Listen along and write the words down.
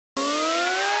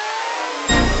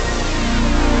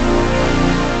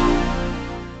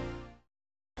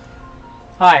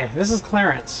Hi, this is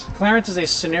Clarence. Clarence is a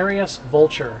Cinereous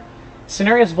Vulture.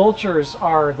 Cinereous vultures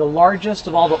are the largest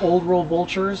of all the old world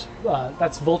vultures.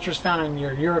 That's vultures found in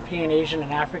your European, Asian,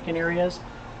 and African areas.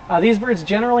 These birds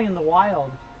generally in the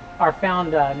wild are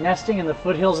found nesting in the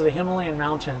foothills of the Himalayan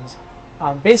mountains.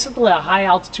 Basically a high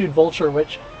altitude vulture,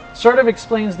 which sort of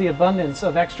explains the abundance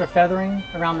of extra feathering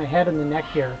around the head and the neck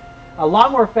here. A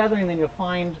lot more feathering than you'll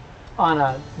find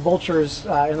on vultures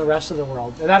in the rest of the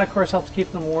world. And that of course helps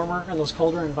keep them warmer in those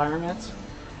colder environments.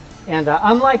 And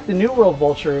unlike the New World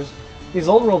vultures, these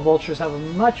Old World vultures have a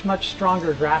much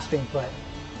stronger grasping foot.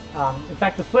 In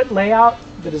fact, the foot layout,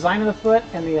 the design of the foot,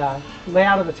 and the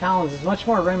layout of the talons is much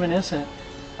more reminiscent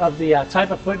of the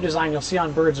type of foot design you'll see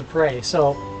on birds of prey.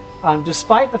 So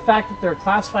despite the fact that they're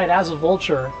classified as a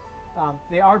vulture,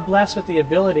 they are blessed with the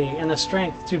ability and the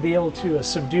strength to be able to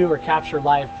subdue or capture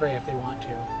live prey if they want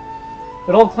to.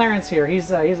 But old Clarence here,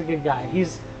 he's a good guy.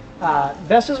 He's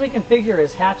best as we can figure,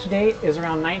 his hatch date is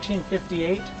around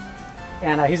 1958,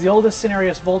 and he's the oldest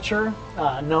Cinereous vulture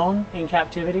known in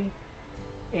captivity.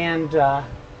 And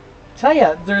tell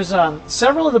you, there's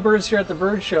several of the birds here at the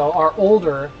bird show are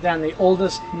older than the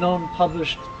oldest known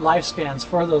published lifespans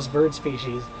for those bird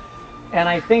species. And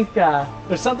I think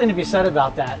there's something to be said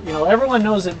about that. You know, everyone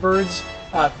knows that birds,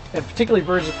 and particularly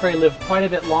birds of prey, live quite a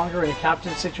bit longer in a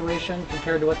captive situation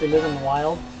compared to what they live in the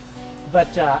wild.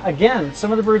 But again,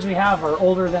 some of the birds we have are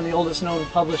older than the oldest known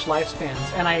published lifespans.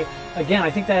 And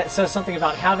I think that says something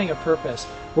about having a purpose,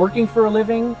 working for a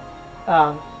living,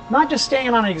 not just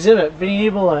staying on an exhibit, being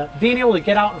able to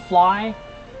get out and fly,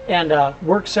 and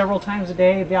work several times a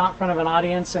day, be out in front of an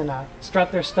audience and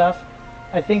strut their stuff.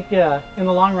 I think in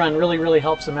the long run really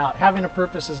helps them out. Having a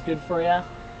purpose is good for you.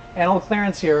 And old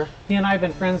Clarence here, he and I have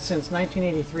been friends since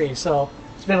 1983, so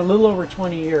it's been a little over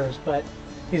 20 years, but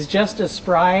he's just as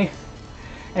spry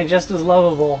and just as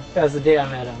lovable as the day I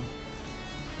met him.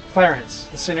 Clarence,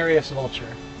 the Cinereous Vulture.